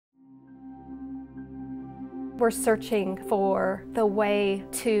We're searching for the way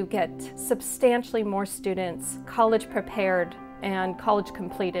to get substantially more students college prepared and college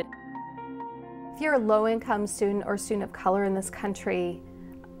completed. If you're a low-income student or student of color in this country,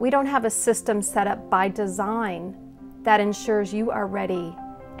 we don't have a system set up by design that ensures you are ready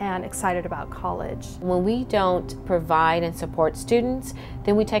and excited about college. When we don't provide and support students,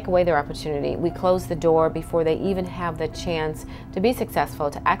 then we take away their opportunity. We close the door before they even have the chance to be successful,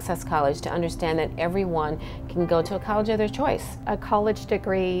 to access college, to understand that everyone can go to a college of their choice. A college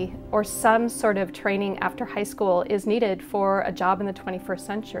degree or some sort of training after high school is needed for a job in the 21st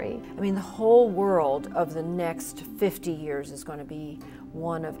century. I mean, the whole world of the next 50 years is going to be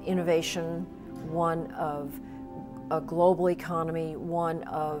one of innovation, one of a global economy, one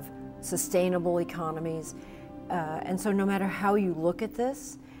of sustainable economies. And so no matter how you look at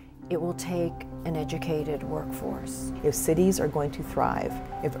this, it will take an educated workforce. If cities are going to thrive,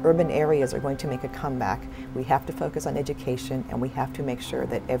 if urban areas are going to make a comeback, we have to focus on education, and we have to make sure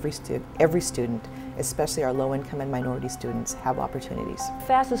that every student, especially our low-income and minority students, have opportunities. The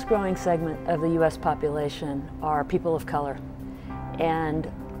fastest growing segment of the U.S. population are people of color.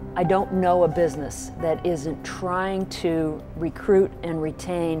 And I don't know a business that isn't trying to recruit and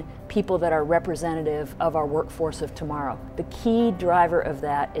retain people that are representative of our workforce of tomorrow. The key driver of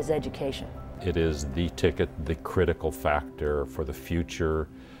that is education. It is the ticket, the critical factor for the future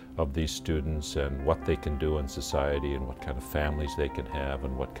of these students and what they can do in society and what kind of families they can have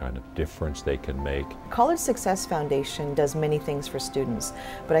and what kind of difference they can make. College Success Foundation does many things for students,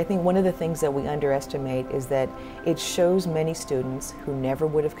 but I think one of the things that we underestimate is that it shows many students who never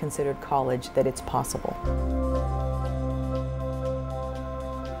would have considered college that it's possible.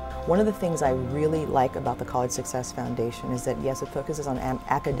 One of the things I really like about the College Success Foundation is that, yes, it focuses on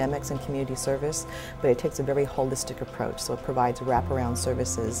academics and community service, but it takes a very holistic approach. So it provides wraparound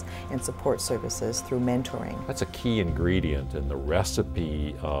services and support services through mentoring. That's a key ingredient in the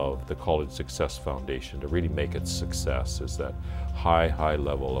recipe of the College Success Foundation to really make it success, is that high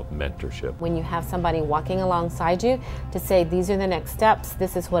level of mentorship. When you have somebody walking alongside you to say, these are the next steps,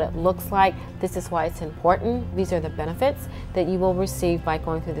 this is what it looks like, this is why it's important, these are the benefits that you will receive by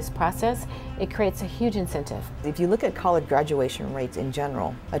going through this process, it creates a huge incentive. If you look at college graduation rates in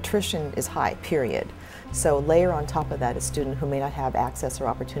general, attrition is high, period. So layer on top of that a student who may not have access or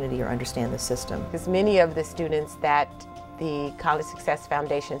opportunity or understand the system. Because many of the students that the College Success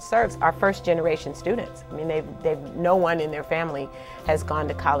Foundation serves are first-generation students. I mean, no one in their family has gone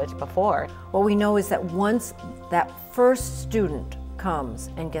to college before. What we know is that once that first student comes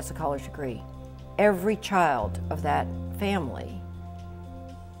and gets a college degree, every child of that family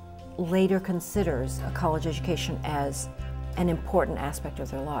later considers a college education as an important aspect of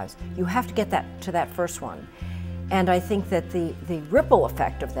their lives. You have to get to that first one. And I think that the ripple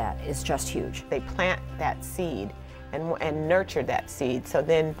effect of that is just huge. They plant that seed and nurture that seed, so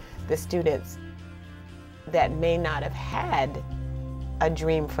then the students that may not have had a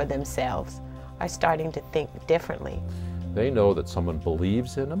dream for themselves are starting to think differently. They know that someone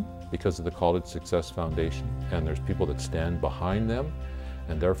believes in them because of the College Success Foundation, and there's people that stand behind them,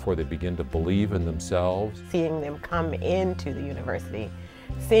 and therefore they begin to believe in themselves. Seeing them come into the university,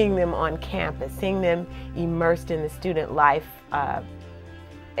 seeing them on campus, seeing them immersed in the student life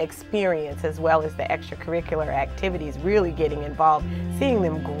experience as well as the extracurricular activities, really getting involved, seeing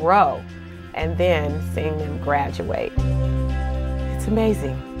them grow, and then seeing them graduate. It's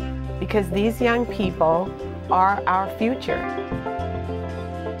amazing because these young people are our future.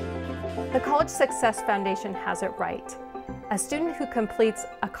 The College Success Foundation has it right. A student who completes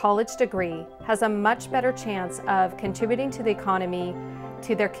a college degree has a much better chance of contributing to the economy,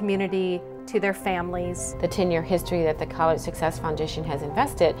 to their community, to their families. The 10-year history that the College Success Foundation has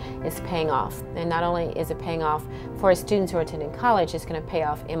invested is paying off. And not only is it paying off for our students who are attending college, it's going to pay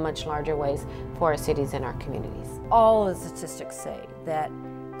off in much larger ways for our cities and our communities. All the statistics say that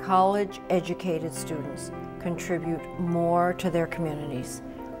college-educated students contribute more to their communities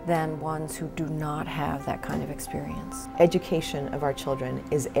than ones who do not have that kind of experience. Education of our children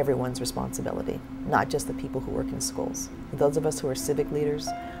is everyone's responsibility, not just the people who work in schools. Those of us who are civic leaders,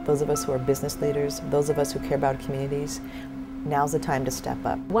 those of us who are business leaders, those of us who care about communities, now's the time to step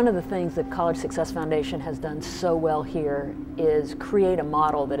up. One of the things that College Success Foundation has done so well here is create a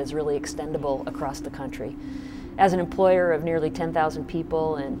model that is really extendable across the country. As an employer of nearly 10,000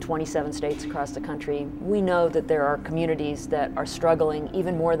 people in 27 states across the country, we know that there are communities that are struggling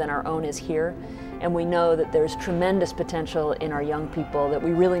even more than our own is here, and we know that there's tremendous potential in our young people that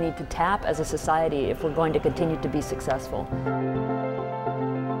we really need to tap as a society if we're going to continue to be successful.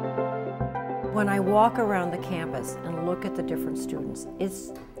 When I walk around the campus and look at the different students,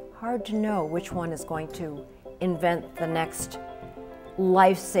 it's hard to know which one is going to invent the next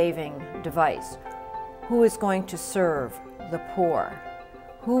life-saving device? Who is going to serve the poor?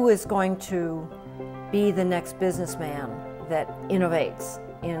 Who is going to be the next businessman that innovates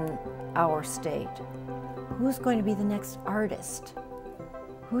in our state? Who's going to be the next artist?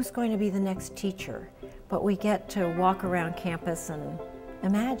 Who's going to be the next teacher? But we get to walk around campus and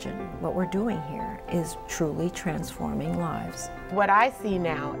imagine what we're doing here is truly transforming lives. What I see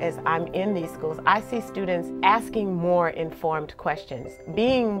now as I'm in these schools, I see students asking more informed questions,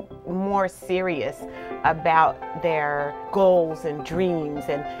 being more serious about their goals and dreams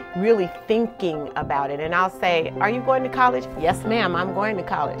and really thinking about it. And I'll say, are you going to college? Yes, ma'am, I'm going to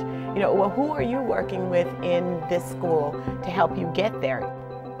college. You know, well, who are you working with in this school to help you get there?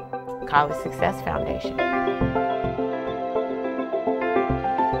 College Success Foundation.